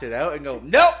clapped it out and go,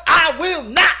 no, I will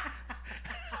not.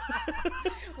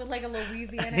 With like a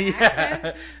Louisiana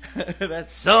accent.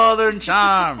 That southern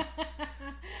charm.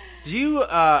 Do you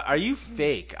are you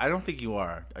fake? I don't think you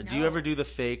are. Do you No. ever do the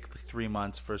fake 3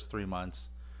 months, first 3 months?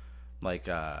 Like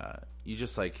you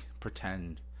just like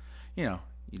pretend, you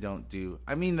don't do.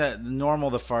 I mean the normal,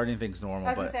 the farting thing's normal,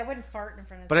 I was but gonna say I wouldn't fart in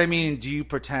front of. but I mean, do you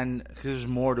pretend? Because there's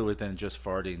more to it than just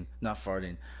farting. Not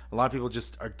farting. A lot of people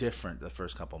just are different the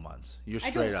first couple months. You're I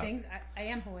straight don't up. think I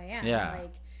am who I am. Yeah.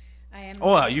 Like I am. Oh,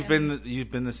 wow, I you've am-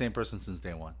 been the same person since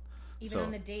day one. Even So-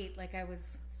 on the date, like I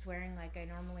was swearing like I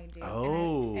normally do.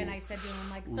 Oh. And I said to him, I'm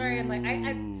like, sorry. I'm like, I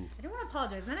don't want to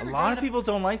apologize. And then I A lot of people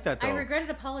don't like that though. I regretted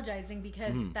apologizing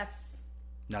because that's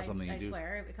Not something you I do.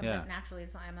 swear it comes Yeah. out naturally.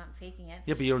 So I'm not faking it.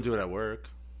 Yeah, but you don't do it at work.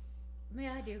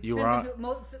 Yeah, I do. You depends, were on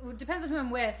who, depends on who I'm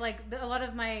with. Like a lot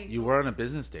of my You were on a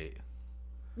business date.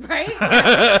 right.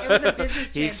 It was a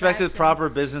business. He expected transaction. proper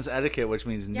business etiquette, which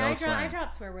means Yeah, no I swearing.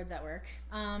 drop swear words at work.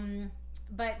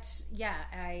 But yeah,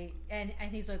 and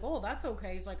he's like, oh, that's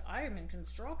okay. He's like, I am in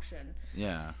construction.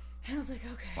 Yeah, And I was like,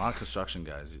 okay. a lot of construction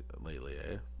guys lately.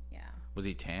 Eh? Yeah. Was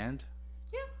he tanned?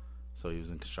 Yeah. So he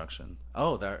was in construction.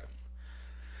 Oh,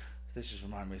 this just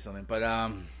reminded me of something. But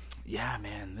yeah,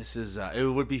 man, this is. It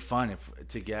would be fun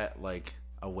to get like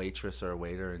a waitress or a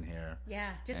waiter in here.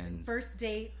 Yeah. Just And- first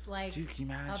date, like Dude, can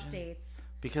you imagine? updates.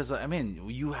 Because I mean,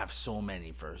 you have so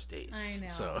many first dates. I know.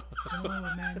 So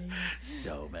many.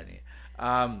 so many.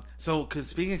 So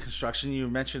speaking of construction, you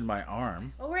mentioned my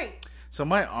arm. Oh, right. So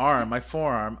my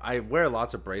forearm, I wear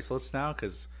lots of bracelets now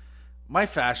because my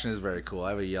fashion is very cool. I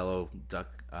have a yellow duck,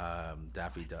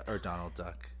 Daffy Duck, or Donald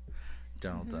Duck,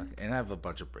 and I have a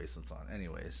bunch of bracelets on.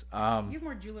 Anyways, You have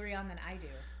more jewelry on than I do.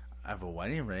 I have a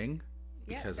wedding ring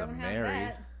because don't I'm have married,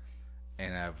 that.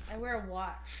 and I wear a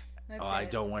watch. That's I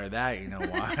it. don't wear that. You know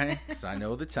why? Because I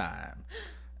know the time.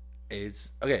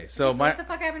 It's okay. So So my what the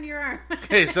fuck happened to your arm?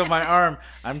 okay. So my arm.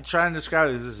 I'm trying to describe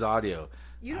it. This is audio.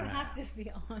 You don't have to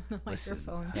be on the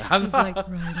microphone. I'm It's like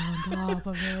right on top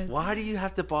of it. Why do you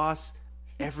have to boss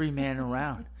every man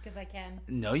around? Because I can.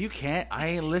 No, you can't. I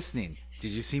ain't listening.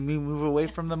 Did you see me move away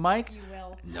from the mic? You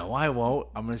will. No, I won't.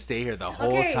 I'm going to stay here the whole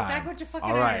Okay, time. talk about your fucking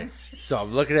All right. arm. So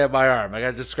I'm looking at my arm. I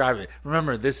got to describe it.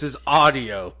 Remember, this is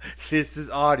audio. This is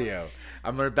audio.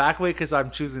 I'm going to back away because I'm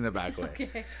choosing the back way.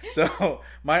 Okay. So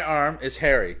my arm is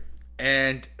hairy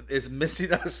and is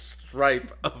missing a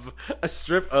strip of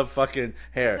fucking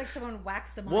hair. It's like someone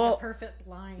waxed them on Well, a perfect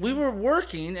line. We were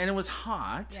working and it was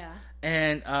hot. Yeah.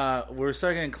 And we were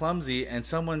starting getting clumsy and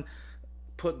someone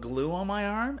put glue on my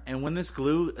arm, and when this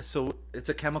glue, so it's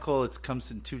a chemical, it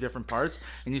comes in 2 different parts,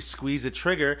 and you squeeze the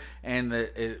trigger, and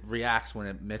it reacts when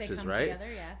it mixes, come right?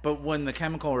 together, yeah. But when the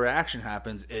chemical reaction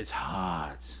happens, it's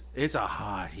hot. It's a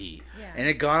hot heat. Yeah. And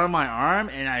it got on my arm,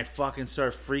 and I fucking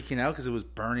started freaking out because it was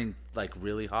burning like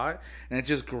really hot, and it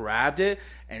just grabbed it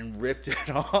and ripped it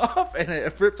off, and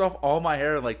it ripped off all my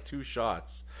hair in like 2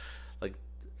 shots.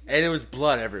 And it was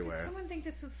blood everywhere. Did someone think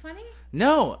this was funny?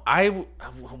 No, I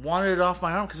wanted it off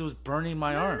my arm because it was burning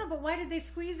my arm. No, but why did they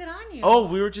squeeze it on you? Oh,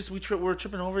 we were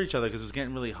tripping over each other because it was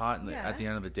getting really hot Yeah. at the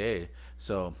end of the day.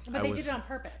 So, But they did it on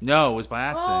purpose. No, it was by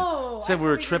accident. Oh, Said I we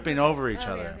were thought they did tripping it on over purpose. each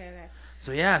other. Okay.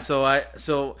 So yeah,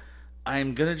 so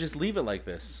I'm gonna just leave it like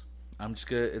this. I'm just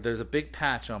gonna. There's a big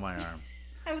patch on my arm.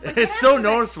 I was like, It's what so happened to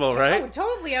that- noticeable, right? Oh,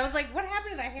 totally. I was like, what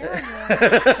happened to the hair on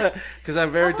your arm? Because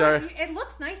I'm very Although, dark. It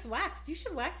looks nice waxed. You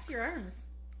should wax your arms.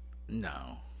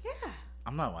 No, Yeah.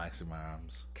 I'm not waxing my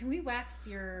arms. Can we wax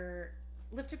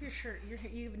lift up your shirt? You have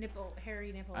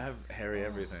hairy nipples. I have hairy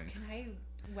everything. Can I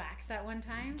wax that one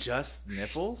time? Just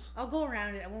nipples? I'll go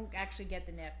around it. I won't actually get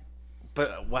the nip.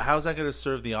 But how's that going to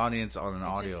serve the audience on an It's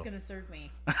audio? just gonna serve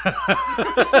me.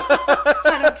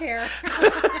 I don't care.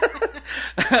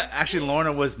 Actually,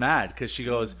 Lorna was mad because she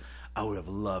goes, I would have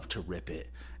loved to rip it.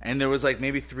 And there was like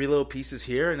maybe 3 little pieces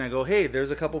here. And I go, hey,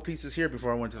 there's a couple pieces here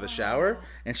before I went to the shower.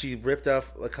 And she ripped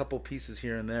off a couple pieces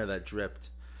here and there that dripped.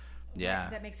 Yeah.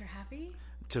 That makes her happy?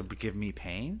 To give me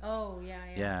pain? Oh, yeah.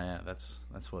 Yeah. That's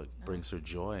what brings her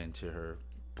joy into her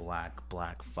black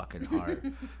fucking heart.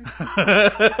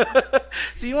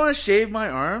 So you want to shave my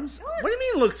arms? What do you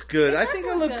mean looks good? I think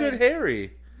I look good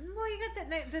hairy. Well, you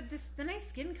got the nice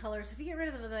skin color. So if you get rid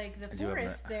of the do have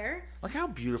forest there. Like, how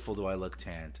beautiful do I look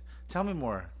tanned? Tell me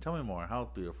more. How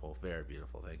beautiful. Very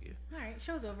beautiful. Thank you. All right,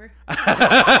 show's over.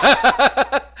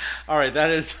 All right,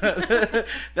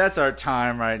 that's our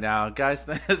time right now, guys.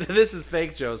 This is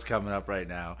Fake Joe's coming up right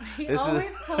now. He This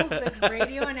always pulls this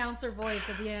radio announcer voice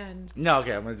at the end. No,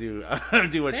 okay, I'm gonna do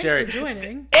what Thanks Sherry. for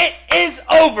joining. It is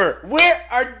over. We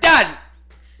are done.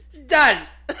 Done.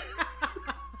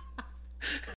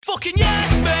 Fucking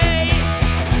yes, babe.